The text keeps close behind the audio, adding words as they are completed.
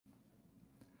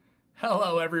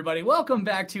Hello, everybody. Welcome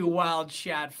back to Wild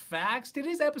Chat Facts.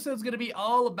 Today's episode is going to be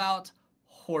all about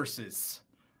horses.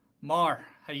 Mar,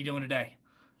 how you doing today?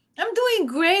 I'm doing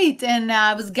great, and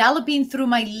I was galloping through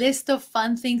my list of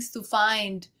fun things to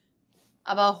find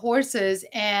about horses.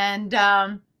 And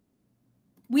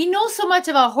we know so much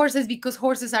about horses because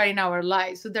horses are in our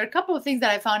lives. So there are a couple of things that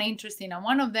I found interesting, and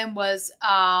one of them was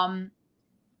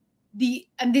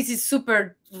and this is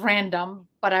super random,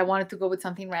 but I wanted to go with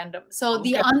something random. So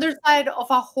the Okay. underside of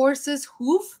a horse's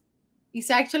hoof is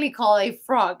actually called a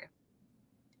frog.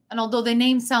 And although the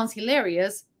name sounds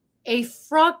hilarious, a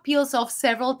frog peels off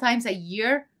several times a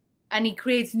year and it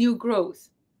creates new growth.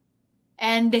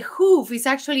 And the hoof is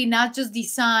actually not just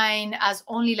designed as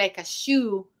only like a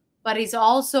shoe, but it's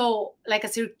also like a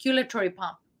circulatory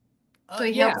pump. So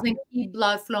it Yeah. helps them keep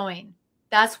blood flowing.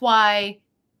 That's why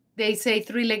they say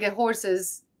three-legged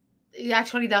horses, it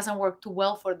actually doesn't work too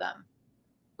well for them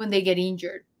when they get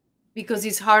injured because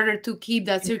it's harder to keep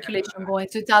that circulation going.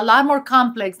 So it's a lot more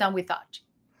complex than we thought.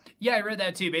 Yeah, I read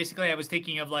that too. Basically, I was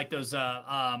thinking of like those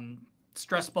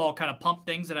stress ball kind of pump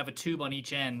things that have a tube on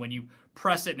each end. When you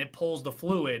press it and it pulls the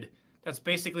fluid, that's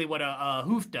basically what a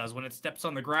hoof does. When it steps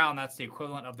on the ground, that's the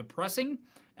equivalent of the pressing,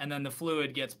 and then the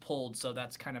fluid gets pulled. So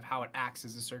that's kind of how it acts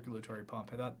as a circulatory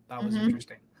pump. I thought that was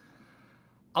interesting.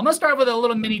 I'm going to start with a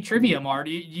little mini trivia, Mar. Do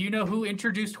you know who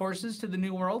introduced horses to the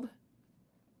New World?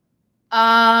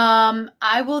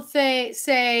 I will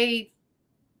say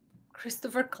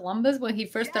Christopher Columbus when he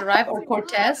first arrived, or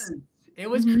Cortez. It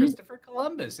was Christopher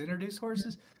Columbus introduced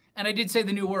horses, and I did say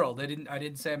the New World. I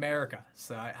didn't say America,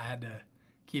 so I had to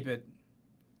keep it.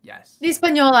 Yes. The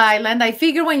Hispaniola Island. I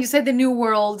figured when you said the New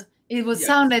World, it was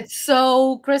sounded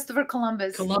so Christopher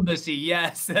Columbus. Columbus-y,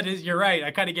 yes, that is. You're right.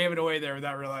 I kind of gave it away there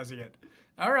without realizing it.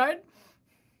 All right.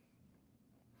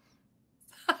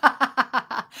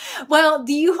 Well,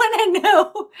 do you want to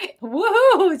know?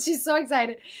 Woohoo! She's so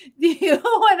excited. Do you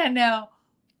want to know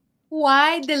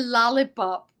why the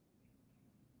lollipop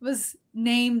was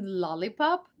named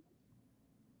Lollipop?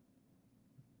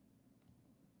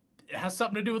 It has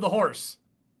something to do with the horse.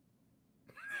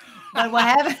 But what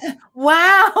happened?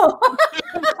 Wow!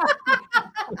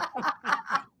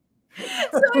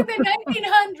 So in the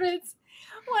 1900s,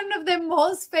 one of the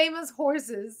most famous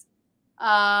horses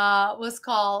was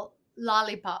called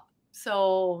Lollipop.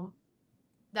 So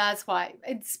that's why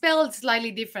it's spelled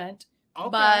slightly different. Okay.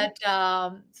 But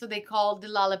so they called the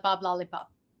Lollipop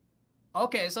Lollipop.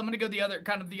 Okay, so I'm gonna go the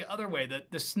other way.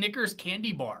 The Snickers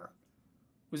candy bar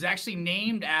was actually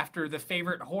named after the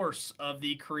favorite horse of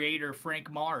the creator Frank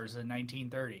Mars in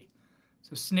 1930.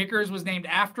 So Snickers was named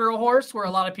after a horse, where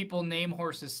a lot of people name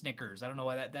horses Snickers. I don't know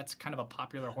why that's kind of a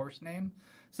popular horse name.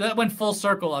 So that went full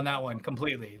circle on that one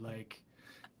completely. Like,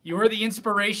 you were the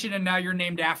inspiration, and now you're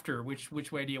named after. Which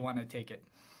way do you want to take it?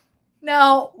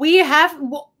 Now we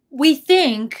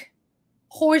think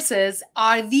horses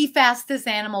are the fastest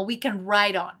animal we can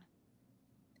ride on,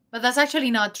 but that's actually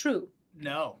not true.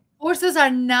 No. Horses are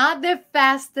not the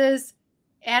fastest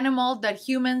animal that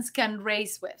humans can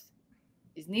race with.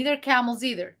 It's neither camels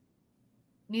either.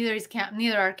 Neither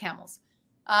are camels.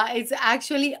 It's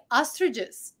actually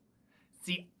ostriches.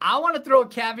 See, I want to throw a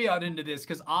caveat into this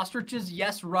because ostriches,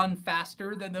 yes, run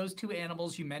faster than those two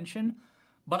animals you mentioned,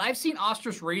 but I've seen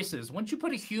ostrich races. Once you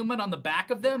put a human on the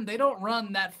back of them, they don't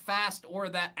run that fast or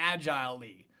that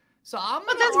agilely. So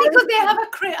But that's because they have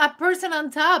a person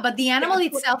on top. But the animal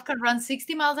itself can run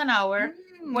 60 miles an hour,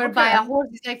 whereby a horse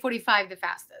is like 45 the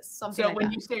fastest. So like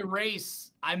when you say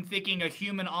race, I'm thinking a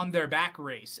human on their back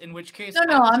race. In which case,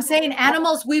 no, I'm saying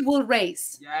animals we will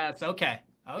race. Yes, okay.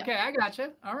 Okay, I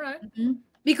gotcha. All right.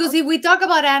 Because if we talk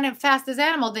about fastest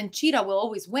animal, then cheetah will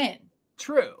always win.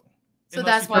 True. So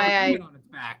unless that's why on its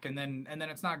back, and then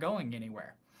it's not going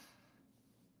anywhere.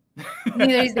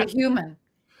 Neither is the human.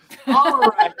 All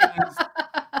right, guys.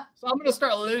 So I'm going to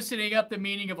start loosening up the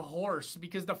meaning of a horse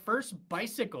because the first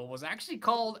bicycle was actually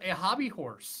called a hobby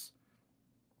horse,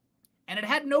 and it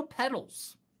had no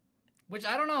pedals. Which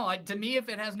I don't know. To me, if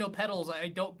it has no pedals, I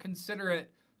don't consider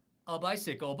it a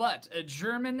bicycle. But a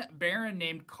German baron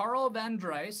named Karl van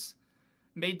Dries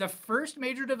made the first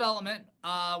major development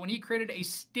when he created a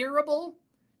steerable,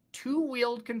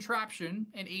 two-wheeled contraption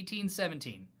in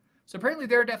 1817. So apparently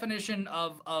their definition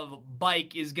of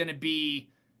bike is going to be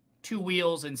two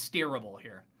wheels and steerable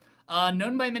here.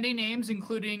 Known by many names,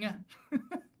 including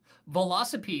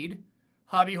Velocipede,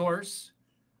 hobby horse,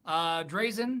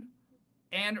 Drazen,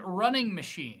 and running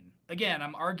machine. Again,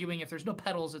 I'm arguing if there's no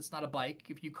pedals, it's not a bike.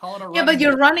 If you call it a running but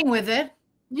you're running with it.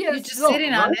 Yeah, you're just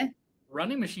sitting on it.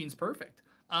 Running machine's perfect.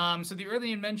 So the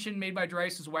early invention made by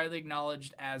Dries is widely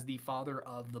acknowledged as the father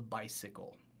of the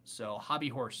bicycle. So hobby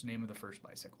horse, name of the first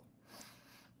bicycle.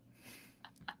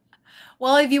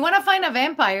 Well, if you want to find a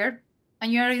vampire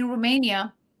and you're in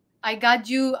Romania, I got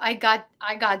you. I got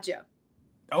you.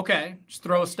 Okay, just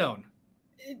throw a stone.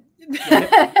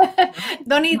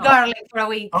 Don't eat garlic for a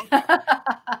week. Okay.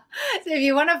 So if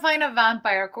you want to find a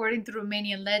vampire, according to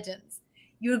Romanian legends,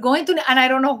 you're going to, and I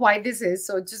don't know why this is,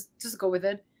 so just go with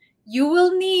it. You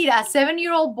will need a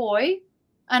 7-year-old boy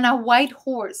and a white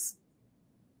horse.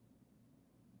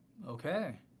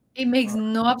 Okay. It makes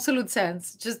no absolute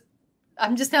sense.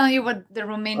 I'm just telling you what the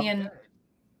Romanian. Okay.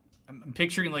 I'm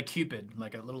picturing like Cupid,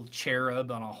 like a little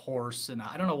cherub on a horse, and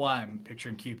I don't know why I'm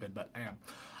picturing Cupid, but I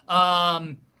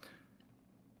am.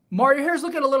 Mar, your hair's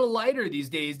looking a little lighter these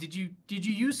days. Did you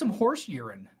use some horse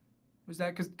urine? Was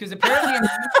that because apparently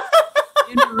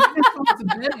in the Renaissance of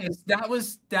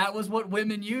Venice, that was what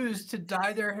women used to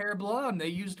dye their hair blonde. They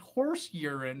used horse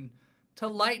urine to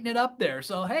lighten it up there.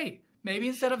 So hey, maybe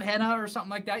instead of henna or something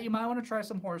like that, you might want to try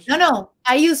some horse. No,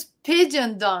 I use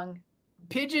pigeon dung.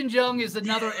 Pigeon dung is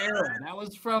another era. That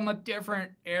was from a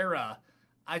different era.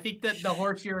 I think that the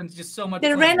horse urine is just so much.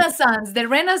 The Renaissance. The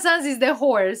Renaissance is the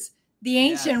horse. The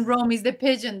ancient Rome is the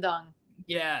pigeon dung.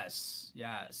 Yes.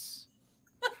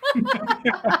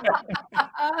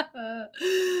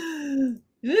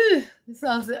 It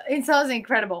sounds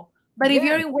incredible. But if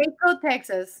you're in Waco,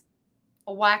 Texas,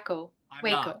 or Waco,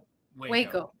 Texas.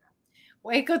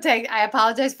 I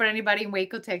apologize for anybody in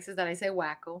Waco, Texas that I say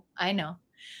Waco. I know.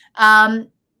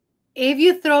 If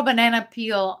you throw banana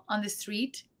peel on the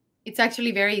street, it's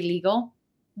actually very illegal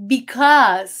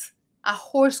because a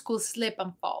horse could slip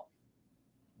and fall.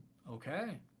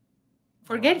 Okay.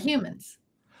 Forget humans.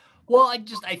 Well,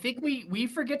 I think we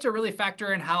forget to really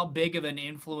factor in how big of an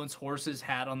influence horses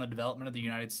had on the development of the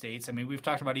United States. I mean, we've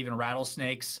talked about even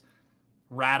rattlesnakes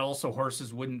rattle so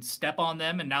horses wouldn't step on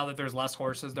them, and now that there's less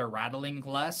horses, they're rattling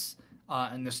less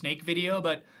in the snake video.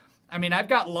 But I mean, I've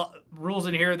got rules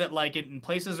in here that like in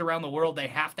places around the world, they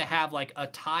have to have like a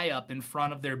tie-up in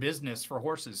front of their business for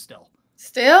horses still.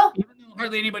 Still? Even though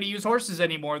hardly anybody use horses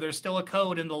anymore, there's still a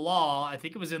code in the law. I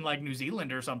think it was in like New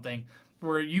Zealand or something,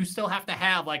 where you still have to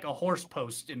have like a horse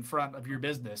post in front of your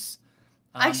business.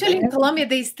 Actually, in Colombia,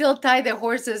 they still tie the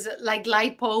horses like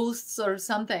light posts or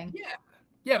something.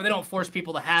 Yeah, but they don't force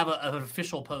people to have an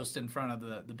official post in front of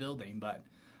the building. But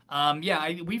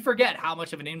we forget how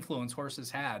much of an influence horses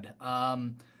had.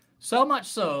 So much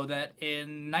so that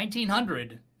in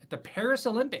 1900, at the Paris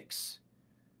Olympics,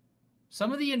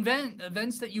 some of the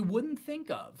events that you wouldn't think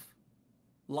of,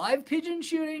 live pigeon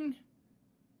shooting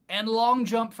and long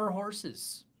jump for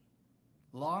horses.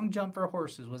 Long jump for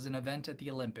horses was an event at the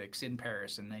Olympics in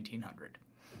Paris in 1900.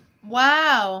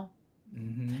 Wow.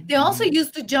 Mm-hmm. They also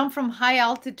used to jump from high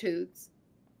altitudes.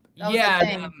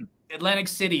 Atlantic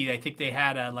City, I think they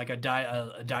had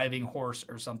a diving horse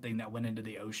or something that went into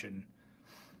the ocean.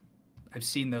 I've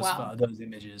seen those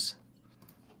images.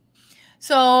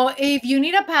 So if you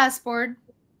need a passport,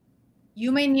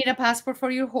 you may need a passport for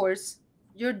your horse,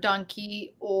 your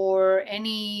donkey, or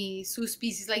any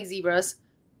species like zebras.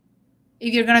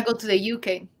 If you're going to go to the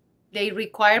UK, they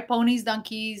require ponies,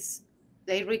 donkeys.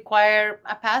 They require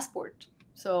a passport.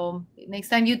 So next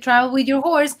time you travel with your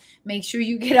horse, make sure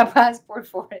you get a passport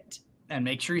for it. And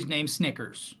make sure he's named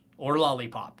Snickers or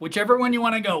Lollipop, whichever one you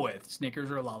want to go with,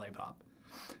 Snickers or Lollipop.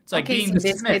 It's like being the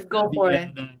Smith,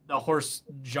 the horse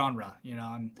genre,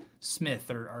 and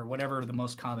Smith or whatever the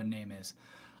most common name is.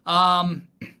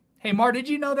 Hey, Mar, did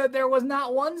you know that there was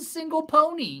not one single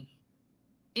pony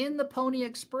in the Pony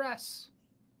Express?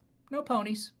 No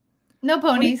ponies. No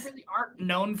ponies. Really aren't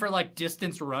known for like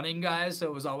distance running guys, so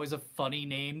it was always a funny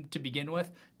name to begin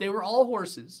with. They were all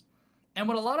horses. And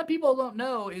what a lot of people don't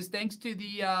know is thanks to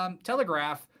the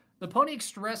telegraph, the Pony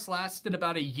Express lasted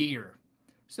about a year.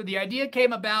 So the idea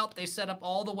came about, they set up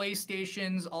all the way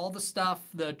stations, all the stuff,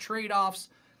 the trade-offs,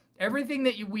 everything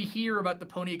that we hear about the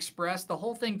Pony Express, the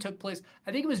whole thing took place,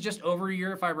 I think it was just over a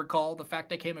year if I recall. The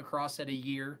fact I came across at a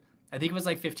year, I think it was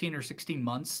like 15 or 16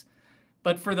 months.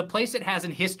 But for the place it has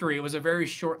in history, it was a very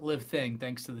short-lived thing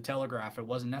thanks to the telegraph. It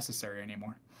wasn't necessary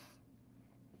anymore.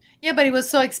 Yeah, but it was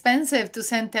so expensive to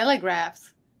send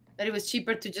telegraphs that it was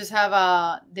cheaper to just have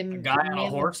a guy on a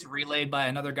horse relayed by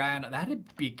another guy on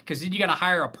that'd be because then you got to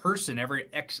hire a person every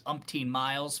X umpteen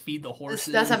miles, feed the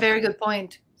horses. That's a very good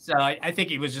point. So I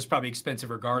think it was just probably expensive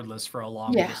regardless for a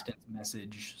long distance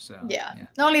message. So yeah.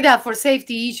 Not only that, for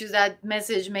safety issues, that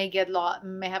message may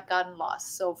have gotten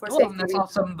lost. So for safety, that's how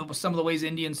some of the ways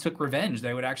Indians took revenge.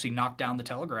 They would actually knock down the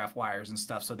telegraph wires and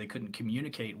stuff so they couldn't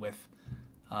communicate with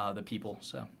the people.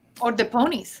 So or the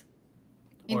ponies.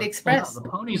 in the Well, express. no, the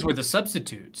ponies were the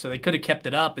substitute, so they could have kept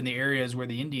it up in the areas where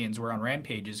the Indians were on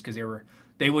rampages because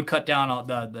they would cut down all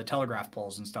the telegraph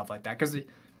poles and stuff like that because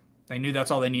they knew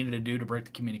that's all they needed to do to break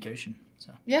the communication.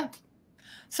 So Yeah.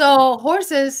 So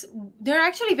horses, they're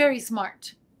actually very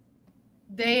smart.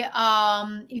 They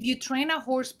if you train a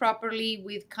horse properly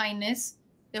with kindness,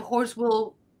 the horse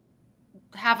will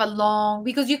have a long,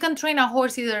 because you can train a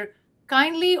horse either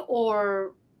kindly,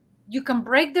 or you can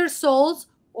break their souls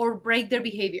or break their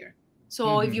behavior.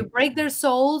 So if you break their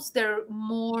souls, they're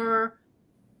more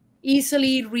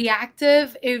easily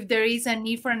reactive if there is a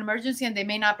need for an emergency and they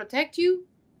may not protect you.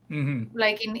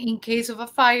 Like in case of a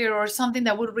fire or something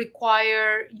that would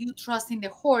require you trusting the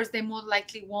horse, they most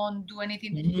likely won't do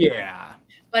anything. Yeah.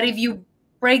 But if you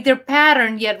break their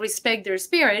pattern yet respect their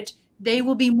spirit, they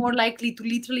will be more likely to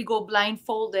literally go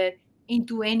blindfolded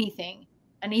into anything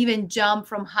and even jump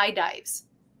from high dives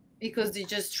because they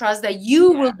just trust that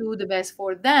you will do the best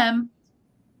for them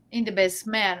in the best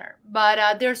manner.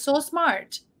 But they're so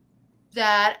smart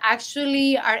that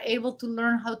actually are able to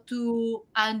learn how to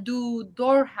undo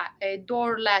door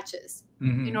latches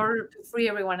in order to free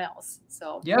everyone else.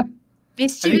 So yeah,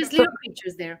 mischievous little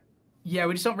creatures there. Yeah,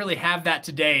 we just don't really have that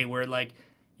today where like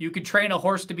you could train a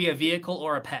horse to be a vehicle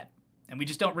or a pet. And we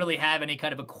just don't really have any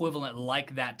kind of equivalent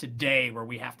like that today where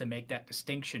we have to make that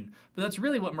distinction. But that's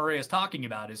really what Maria's talking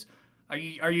about is are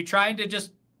you trying to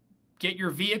just get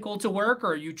your vehicle to work,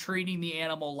 or are you treating the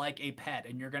animal like a pet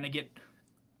and you're going to get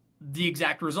the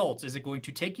exact results? Is it going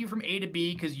to take you from A to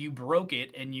B because you broke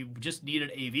it and you just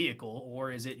needed a vehicle,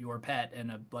 or is it your pet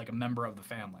and like a member of the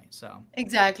family? So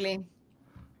exactly.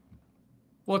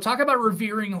 Well, talk about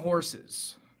revering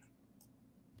horses.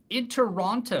 In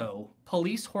Toronto,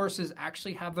 police horses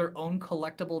actually have their own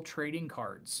collectible trading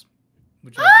cards,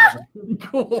 which I thought was really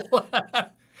cool.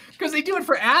 Because they do it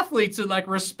for athletes and like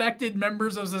respected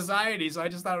members of society. So I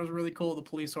just thought it was really cool the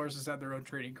police horses have their own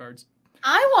trading cards.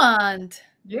 I want.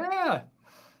 Yeah.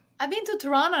 I've been to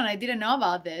Toronto and I didn't know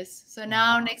about this. So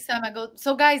now next time I go,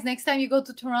 so guys, next time you go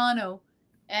to Toronto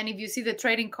and if you see the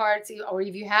trading cards or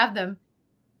if you have them,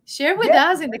 share with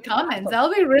us in the comments.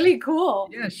 That'll be really cool.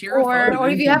 Yeah, share. Or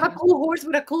if you have a cool horse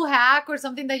with a cool hack or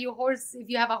something that your horse, if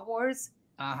you have a horse,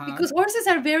 because horses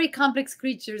are very complex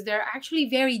creatures. They're actually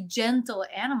very gentle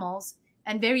animals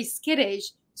and very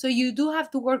skittish. So you do have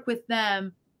to work with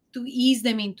them to ease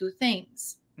them into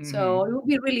things. So it will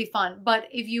be really fun. But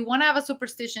if you want to have a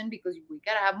superstition, because we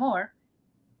gotta have more,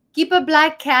 keep a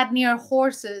black cat near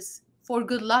horses for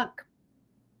good luck.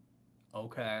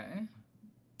 Okay.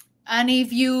 And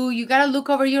if you gotta look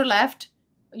over your left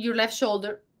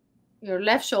shoulder,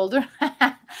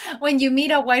 when you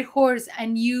meet a white horse,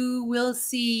 and you will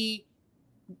see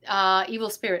evil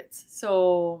spirits.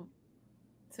 So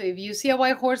if you see a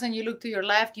white horse and you look to your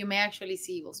left, you may actually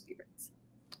see evil spirits.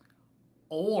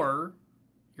 Or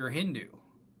you're Hindu.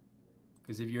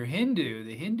 Because if you're Hindu,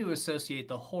 the Hindu associate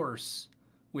the horse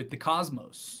with the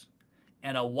cosmos.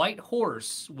 And a white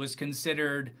horse was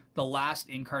considered the last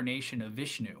incarnation of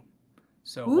Vishnu.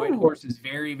 So white horse is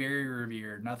very, very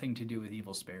revered. Nothing to do with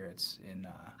evil spirits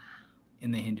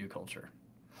in the Hindu culture.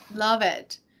 Love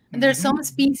it. And there's some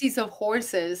species of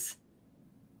horses.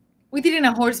 We did in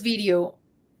a horse video.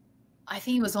 I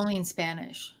think it was only in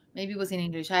Spanish. Maybe it was in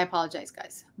English. I apologize,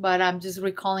 guys. But I'm just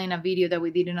recalling a video that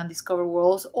we did on Discover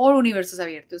Worlds or Universos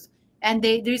Abiertos. And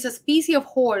there's a species of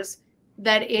horse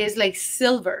that is like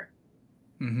silver.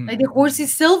 Like the horse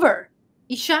is silver.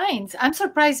 It shines. I'm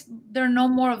surprised there are no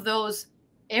more of those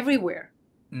everywhere.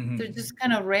 They're just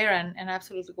kind of rare and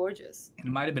absolutely gorgeous. It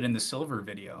might have been in the silver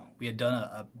video. We had done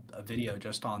a video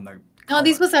just on the... No,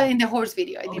 this was in the horse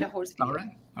video. I did a horse video.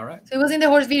 All right. So it was in the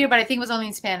horse video, but I think it was only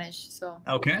in Spanish. So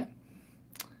okay.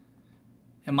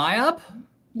 Am I up?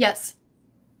 Yes.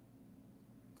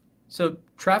 So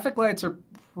traffic lights are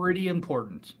pretty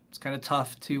important. It's kind of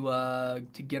tough to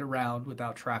get around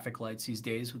without traffic lights these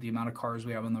days with the amount of cars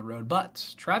we have on the road.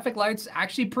 But traffic lights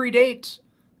actually predate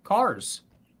cars.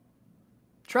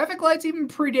 Traffic lights even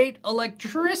predate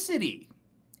electricity.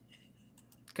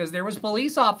 Because there was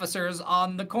police officers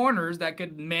on the corners that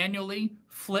could manually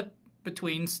flip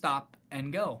between stop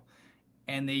and go.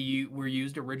 And they were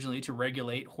used originally to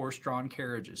regulate horse-drawn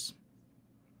carriages.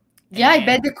 Yeah, I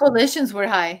bet the collisions were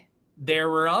high. There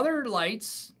were other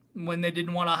lights when they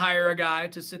didn't want to hire a guy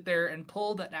to sit there and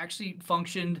pull that actually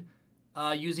functioned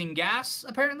using gas,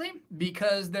 apparently,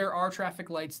 because there are traffic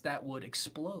lights that would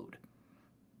explode.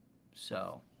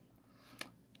 So,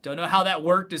 don't know how that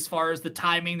worked as far as the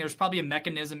timing. There's probably a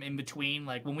mechanism in between.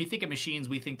 Like when we think of machines,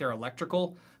 we think they're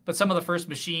electrical, but some of the first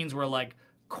machines were like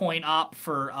coin op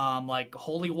for like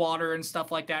holy water and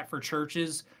stuff like that for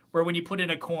churches, where when you put in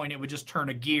a coin, it would just turn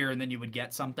a gear and then you would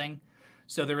get something.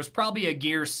 So there was probably a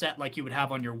gear set like you would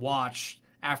have on your watch.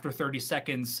 After 30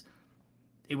 seconds,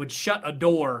 it would shut a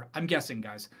door. I'm guessing,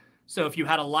 guys. So if you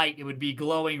had a light, it would be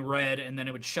glowing red, and then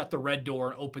it would shut the red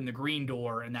door and open the green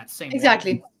door, and that same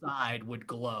side would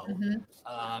glow.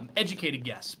 Educated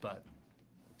guess, but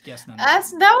guess none.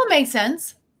 That would make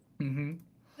sense. Mm-hmm.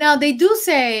 Now, they do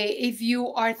say if you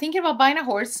are thinking about buying a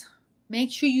horse,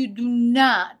 make sure you do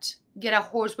not get a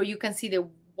horse where you can see the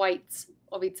whites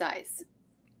of its eyes.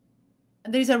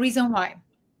 And there's a reason why.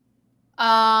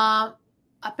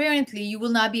 Apparently, you will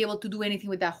not be able to do anything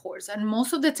with that horse. And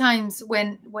most of the times,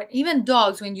 when even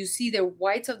dogs, when you see the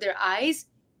whites of their eyes,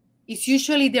 it's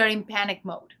usually they're in panic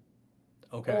mode.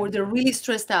 Okay. Or they're really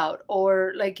stressed out.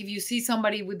 Or like if you see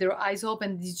somebody with their eyes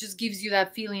open, it just gives you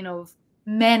that feeling of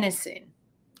menacing.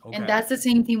 Okay. And that's the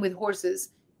same thing with horses.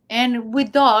 And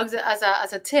with dogs, as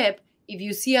a tip, if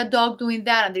you see a dog doing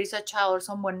that and there's a child or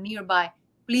someone nearby,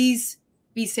 please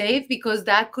be safe, because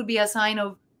that could be a sign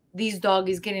of this dog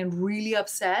is getting really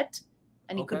upset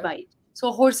and he could bite.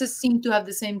 So horses seem to have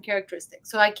the same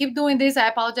characteristics. So I keep doing this. I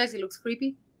apologize. It looks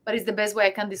creepy, but it's the best way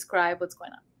I can describe what's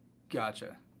going on.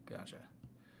 Gotcha.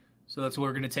 So that's what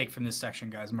we're going to take from this section,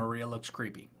 guys. Maria looks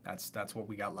creepy. That's what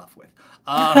we got left with.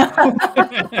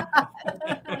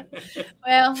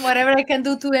 Well, whatever I can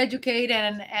do to educate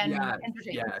and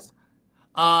entertain. Yes.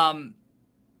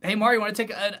 Hey, Mario, you want to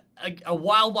take a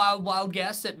wild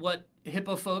guess at what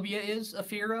hippophobia is a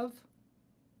fear of?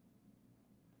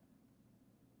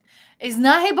 It's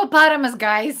not hippopotamus,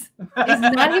 guys. It's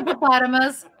not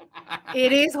hippopotamus.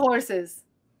 It is horses.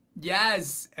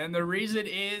 Yes, and the reason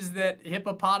is that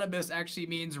hippopotamus actually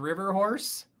means river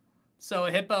horse. So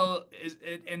a hippo is,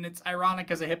 and it's ironic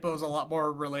because a hippo is a lot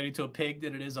more related to a pig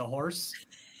than it is a horse.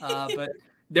 But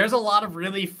there's a lot of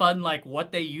really fun, like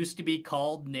what they used to be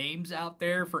called names out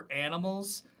there for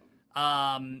animals.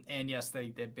 And yes,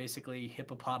 they basically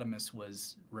hippopotamus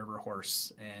was river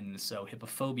horse. And so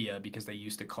hippophobia, because they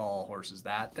used to call horses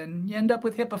that, then you end up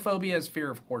with hippophobia as fear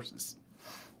of horses.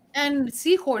 And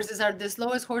seahorses are the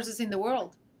slowest horses in the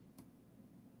world.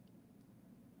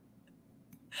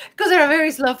 Because they're a very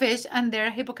slow fish and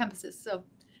they're hippocampuses. So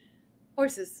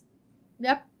horses.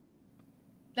 Yep.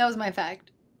 That was my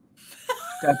fact.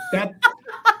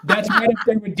 That's right up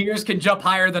there with deers can jump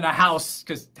higher than a house,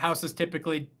 because houses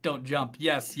typically don't jump.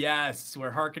 Yes.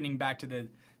 We're hearkening back to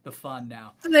the fun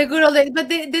now. The good old days. But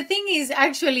the thing is,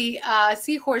 actually,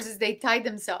 seahorses, they tie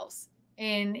themselves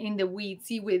in the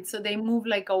seaweed, so they move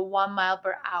like a 1 mile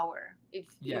per hour if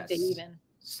they even.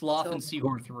 Sloth and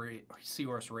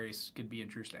seahorse race could be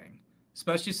interesting,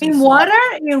 especially since in water.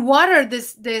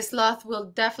 The sloth will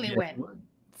definitely win.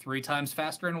 3 times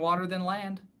faster in water than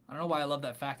land. I don't know why I love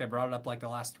that fact. I brought it up like the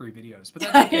last 3 videos, but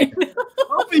that's okay.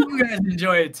 Hopefully you guys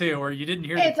enjoy it too, or you didn't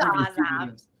hear the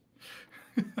previous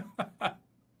videos.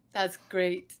 That's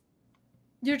great.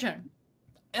 Your turn.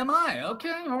 Am I?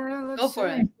 Okay. All right. Let's go for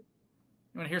it.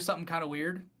 You want to hear something kind of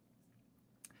weird?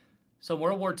 So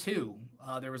World War II,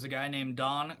 there was a guy named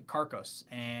Don Carcos,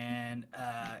 and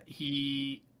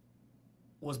he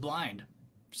was blind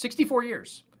 64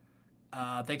 years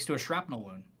thanks to a shrapnel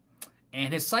wound.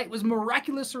 And his sight was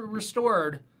miraculously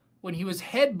restored when he was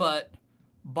headbutt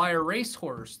by a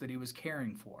racehorse that he was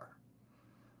caring for.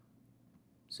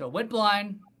 So went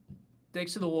blind,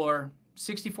 thanks to the war,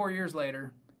 64 years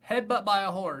later, headbutt by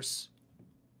a horse.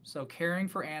 So caring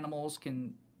for animals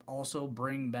can also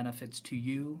bring benefits to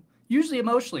you, usually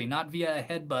emotionally, not via a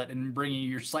headbutt and bringing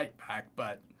your sight back,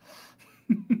 but.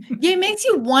 Yeah, it makes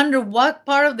you wonder what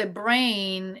part of the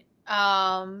brain,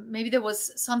 maybe there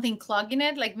was something clogging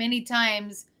it. Like many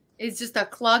times it's just a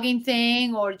clogging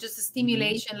thing or just a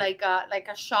stimulation, like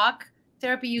a shock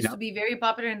therapy used to be very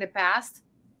popular in the past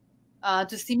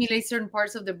to stimulate certain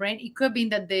parts of the brain. It could be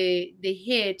that the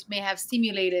hit may have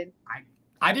stimulated.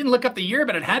 I didn't look up the year,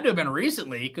 but it had to have been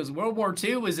recently, because World War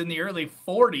II was in the early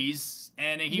 40s,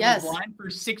 and he was blind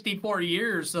for 64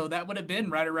 years. So that would have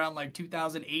been right around like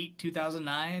 2008,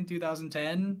 2009,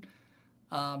 2010.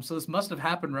 So this must have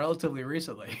happened relatively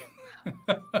recently.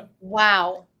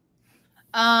 Wow.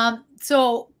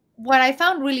 So what I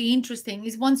found really interesting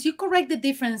is once you correct the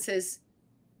differences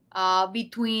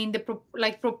between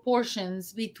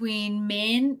proportions between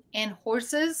men and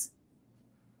horses,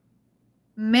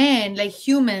 men, like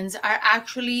humans, are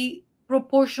actually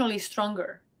proportionally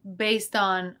stronger based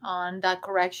on that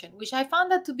correction, which I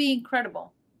found that to be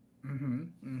incredible.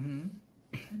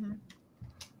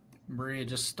 Maria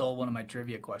just stole one of my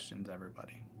trivia questions,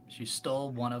 everybody. She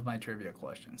stole one of my trivia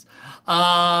questions.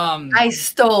 I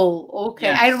stole. Okay.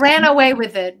 Yes. I ran away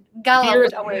with it.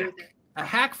 Galloped away with it. A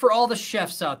hack for all the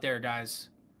chefs out there, guys.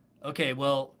 Okay,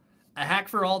 well, a hack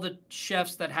for all the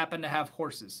chefs that happen to have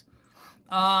horses.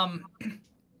 In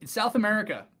South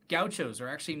America, gauchos are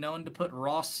actually known to put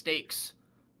raw steaks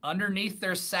underneath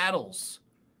their saddles,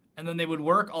 and then they would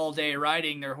work all day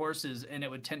riding their horses, and it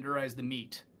would tenderize the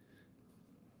meat.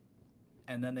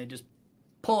 And then they just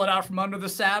pull it out from under the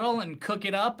saddle and cook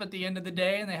it up at the end of the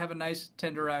day, and they have a nice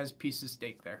tenderized piece of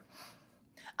steak there.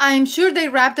 I'm sure they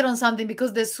wrapped it on something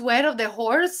because the sweat of the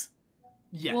horse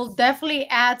Yes. will definitely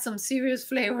add some serious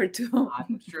flavor to.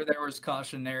 I'm sure there was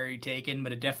cautionary taken,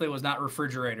 but it definitely was not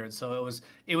refrigerated. So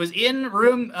it was in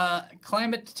room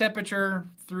climate temperature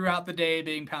throughout the day,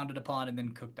 being pounded upon and then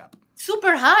cooked up.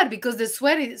 Super hot because the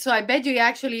sweat is, so I bet you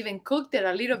actually even cooked it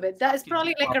a little bit. That's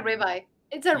probably like a ribeye.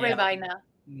 It's a ribeye now.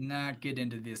 Not get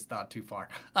into this thought too far.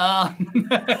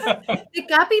 The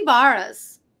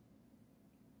capybaras.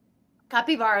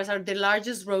 Capybaras are the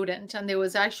largest rodent, and there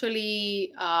was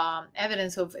actually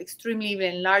evidence of extremely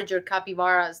even larger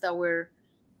capybaras that were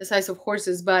the size of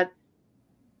horses. But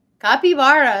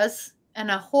capybaras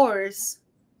and a horse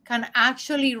can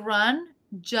actually run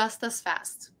just as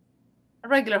fast. A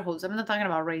regular horse. I'm not talking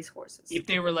about race horses. If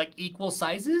they were like equal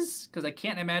sizes, because I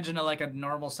can't imagine a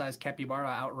normal sized capybara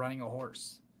outrunning a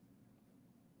horse.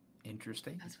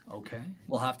 Interesting. Okay,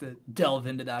 we'll have to delve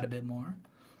into that a bit more.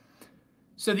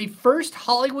 So the first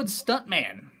Hollywood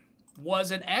stuntman was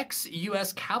an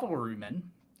ex-U.S. cavalryman,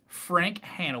 Frank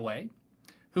Hanaway,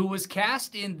 who was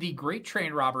cast in The Great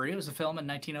Train Robbery. It was a film in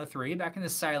 1903, back in the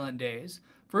silent days,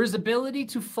 for his ability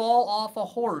to fall off a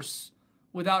horse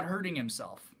without hurting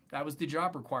himself. That was the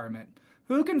job requirement.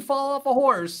 Who can fall off a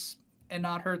horse and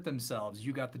not hurt themselves?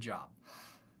 You got the job.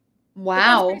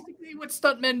 Wow. But that's basically what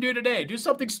stuntmen do today. Do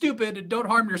something stupid and don't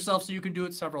harm yourself so you can do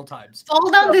it several times.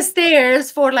 Fall down the stairs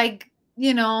for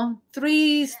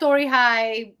 3-story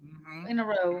high in a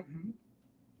row.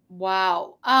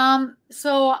 Wow.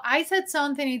 So I said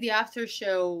something in the after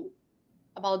show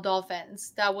about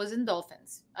dolphins that wasn't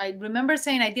dolphins. I remember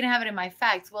saying I didn't have it in my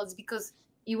facts. Well, it's because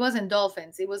it wasn't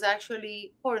dolphins. It was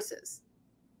actually horses.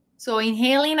 So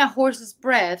inhaling a horse's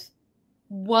breath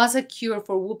was a cure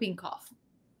for whooping cough.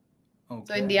 Okay.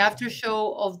 So in the after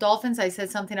show of dolphins, I said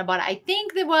something about, I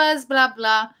think there was blah,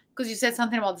 blah, because you said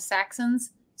something about the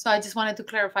Saxons. So I just wanted to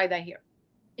clarify that here.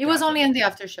 It was only in the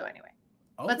after show anyway,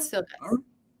 but still guys.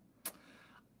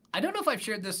 I don't know if I've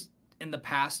shared this in the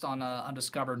past on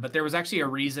Undiscovered, but there was actually a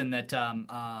reason that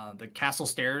the castle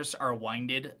stairs are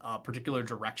winded a particular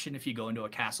direction if you go into a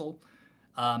castle,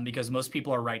 because most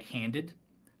people are right-handed.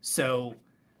 So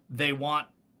they want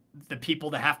the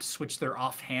people that have to switch their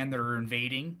offhand that are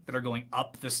invading, that are going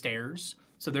up the stairs.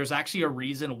 So there's actually a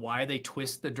reason why they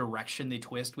twist the direction they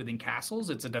twist within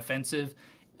castles. It's a defensive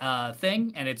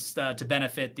thing, and it's to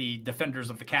benefit the defenders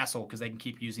of the castle because they can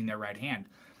keep using their right hand.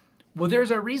 Well,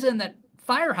 there's a reason that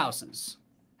firehouses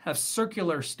have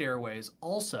circular stairways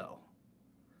also.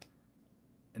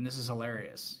 And this is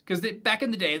hilarious because back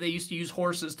in the day, they used to use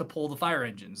horses to pull the fire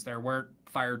engines. There weren't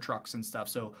fire trucks and stuff.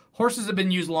 So horses have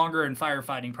been used longer in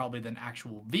firefighting probably than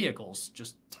actual vehicles,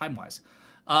 just time-wise.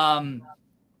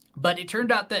 But it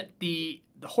turned out that the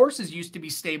horses used to be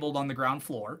stabled on the ground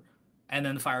floor, and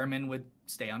then the firemen would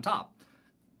stay on top.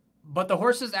 But the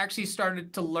horses actually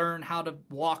started to learn how to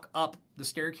walk up the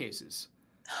staircases.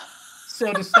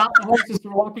 So to stop the horses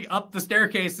from walking up the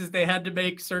staircases, they had to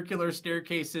make circular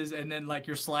staircases and then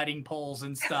your sliding poles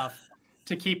and stuff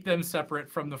to keep them separate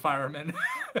from the firemen.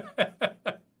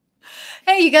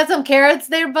 Hey, you got some carrots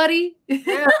there, buddy?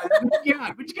 Yeah, what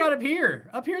you got up here?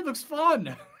 Up here looks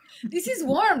fun. This is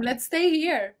warm. Let's stay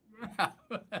here. Yeah.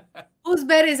 Whose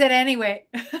bed is it anyway?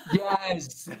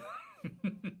 Yes.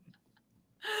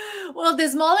 Well, the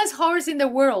smallest horse in the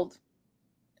world.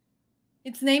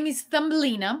 Its name is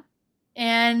Thumbelina.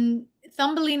 And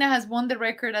Thumbelina has won the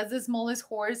record as the smallest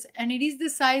horse. And it is the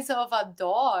size of a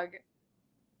dog.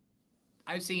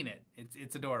 I've seen it.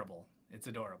 It's adorable. It's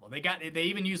adorable. They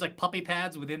even use puppy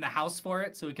pads within the house for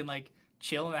it. So it can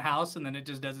chill in the house and then it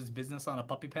just does its business on a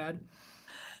puppy pad.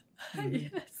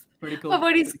 Yes. Pretty cool. But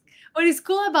what is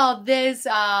cool about these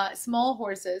small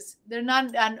horses, they're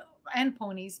not and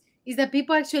ponies, is that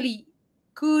people actually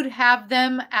could have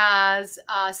them as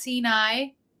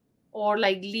CNI or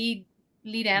lead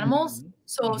animals.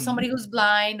 So somebody who's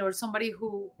blind or somebody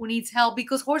who needs help,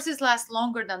 because horses last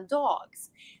longer than dogs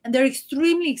and they're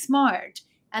extremely smart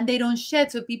and they don't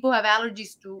shed. So people who have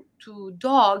allergies to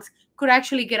dogs could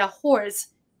actually get a horse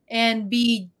and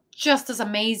be just as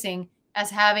amazing as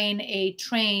having a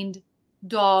trained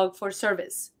dog for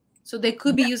service. So they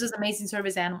could be used as amazing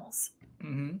service animals.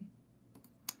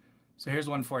 So here's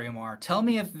one for you, Mar. Tell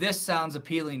me if this sounds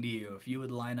appealing to you, if you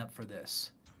would line up for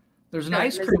this. There's an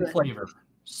ice cream flavor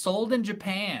sold in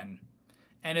Japan,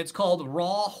 and it's called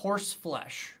raw horse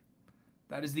flesh.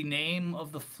 That is the name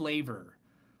of the flavor.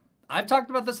 I've talked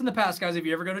about this in the past, guys. If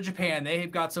you ever go to Japan,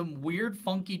 they've got some weird,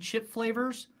 funky chip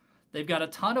flavors. They've got a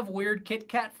ton of weird Kit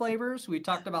Kat flavors. We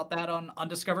talked about that on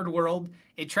Undiscovered World.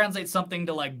 It translates something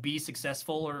to like be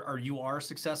successful or you are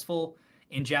successful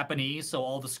in Japanese. So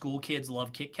all the school kids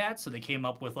love Kit Kat. So they came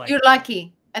up with like... You're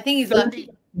lucky. I think he's 30, lucky.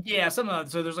 Yeah, so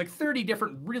there's like 30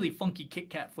 different really funky Kit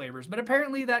Kat flavors. But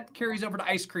apparently that carries over to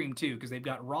ice cream too, because they've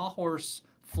got raw horse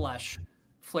flesh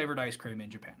flavored ice cream in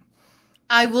Japan.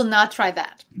 I will not try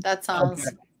that. That sounds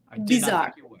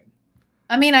bizarre.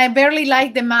 I mean, I barely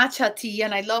like the matcha tea,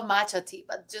 and I love matcha tea,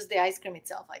 but just the ice cream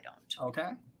itself, I don't.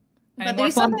 Okay. But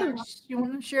there's something you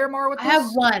want to share more with us? I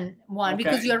have one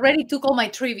because you already took all my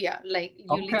trivia, like you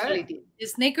literally did. The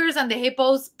Snickers and the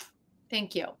hippos,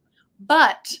 thank you.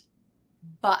 But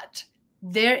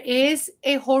there is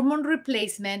a hormone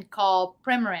replacement called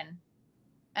Premarin,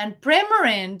 and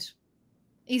Premarin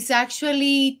is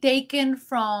actually taken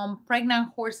from pregnant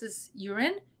horses'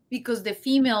 urine because the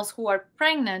females who are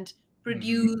pregnant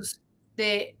produce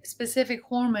the specific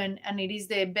hormone, and it is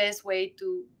the best way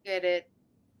to get it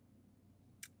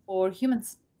for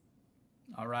humans.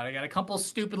 All right, I got a couple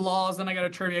stupid laws, then I got a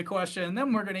trivia question, and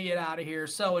then we're going to get out of here.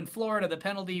 So in Florida, the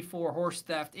penalty for horse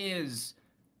theft is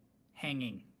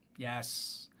hanging.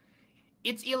 Yes.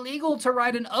 It's illegal to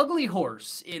ride an ugly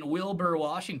horse in Wilbur,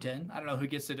 Washington. I don't know who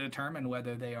gets to determine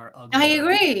whether they are ugly. I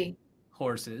agree.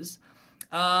 Horses.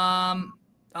 In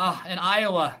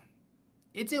Iowa,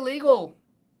 it's illegal.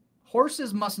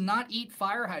 Horses must not eat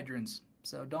fire hydrants.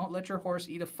 So don't let your horse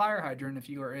eat a fire hydrant if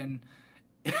you are in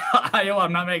Iowa.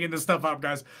 I'm not making this stuff up,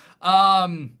 guys.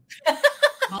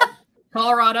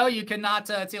 Colorado, you cannot.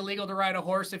 It's illegal to ride a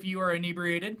horse if you are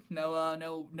inebriated.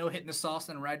 No hitting the sauce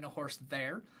and riding a horse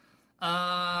there.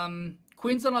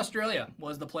 Queensland, Australia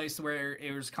was the place where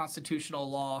it was constitutional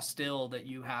law still that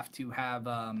you have to have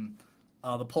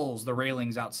the poles, the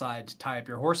railings outside to tie up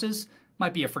your horses.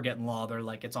 Might be a forgotten law. They're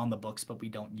like, it's on the books, but we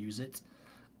don't use it.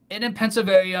 And in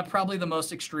Pennsylvania, probably the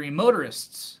most extreme,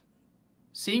 motorists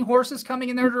seeing horses coming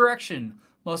in their direction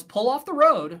must pull off the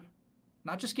road,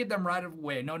 not just give them right of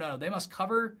way. No, they must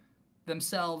cover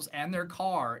themselves and their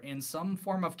car in some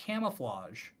form of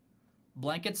camouflage,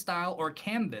 blanket style or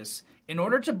canvas, in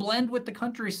order to blend with the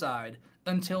countryside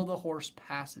until the horse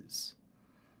passes.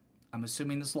 I'm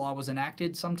assuming this law was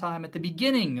enacted sometime at the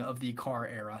beginning of the car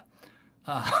era.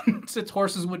 Since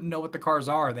horses wouldn't know what the cars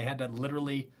are, they had to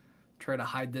literally try to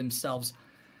hide themselves.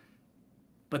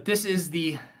 But this is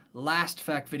the last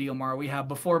fact video, Mara, we have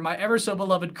before my ever so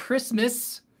beloved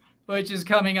Christmas, which is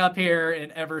coming up here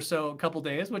in ever so a couple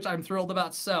days, which I'm thrilled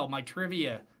about. So my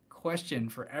trivia question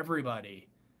for everybody,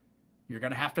 you're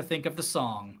going to have to think of the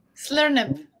song.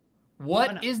 Slurnip.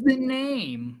 What is the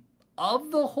name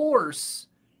of the horse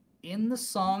in the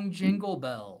song Jingle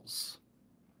Bells?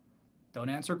 Don't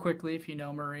answer quickly if you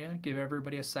know, Maria. Give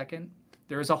everybody a second.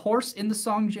 There is a horse in the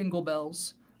song Jingle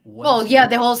Bells.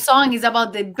 The whole song is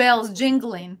about the bells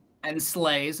jingling. And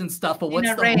sleighs and stuff, but what's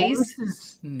the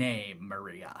horse's name,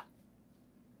 Maria?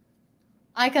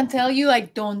 I can tell you I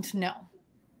don't know.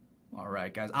 All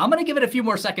right, guys. I'm going to give it a few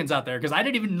more seconds out there because I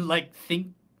didn't even think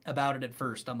about it at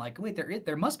first. I'm like, wait,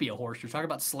 there must be a horse. You're talking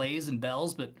about sleighs and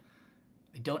bells, but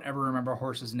I don't ever remember a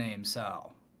horse's name.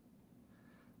 So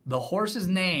the horse's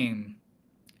name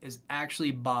is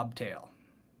actually Bobtail.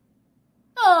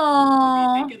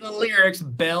 Oh. Think of the lyrics,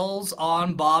 bells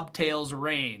on Bobtail's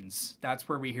reins. That's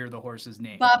where we hear the horse's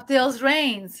name. Bobtail's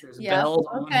reins. There's bells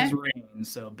on his reins,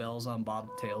 so bells on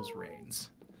Bobtail's reins.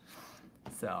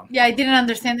 So yeah, I didn't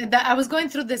understand that. I was going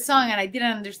through the song and I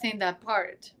didn't understand that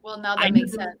part. Well, now that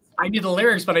makes sense. I knew the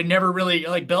lyrics, but I never really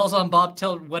like bells on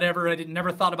Bobtail, whatever. I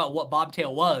never thought about what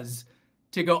Bobtail was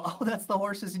to go, oh, that's the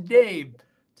horse's name.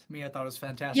 To me, I thought it was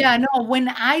fantastic. Yeah, no, when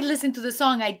I listened to the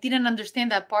song, I didn't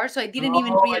understand that part, so I didn't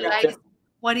even realize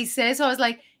what he says. So I was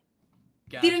like,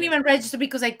 didn't even register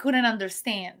because I couldn't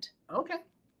understand. Okay.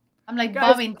 I'm like,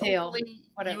 Bobtail.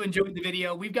 You enjoyed the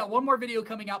video. We've got one more video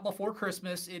coming out before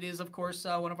Christmas. It is, of course,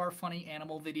 one of our funny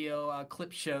animal video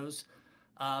clip shows.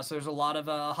 So there's a lot of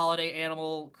holiday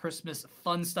animal Christmas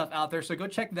fun stuff out there. So go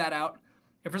check that out.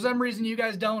 If for some reason you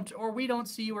guys don't, or we don't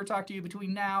see you or talk to you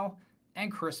between now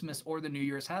and Christmas or the New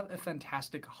Year's, have a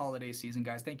fantastic holiday season,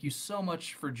 guys. Thank you so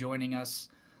much for joining us.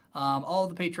 All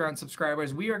of the Patreon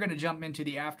subscribers, we are going to jump into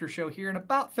the after show here in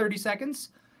about 30 seconds.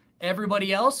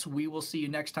 Everybody else, we will see you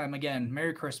next time again.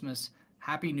 Merry Christmas,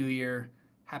 Happy New Year,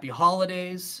 Happy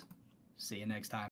Holidays. See you next time.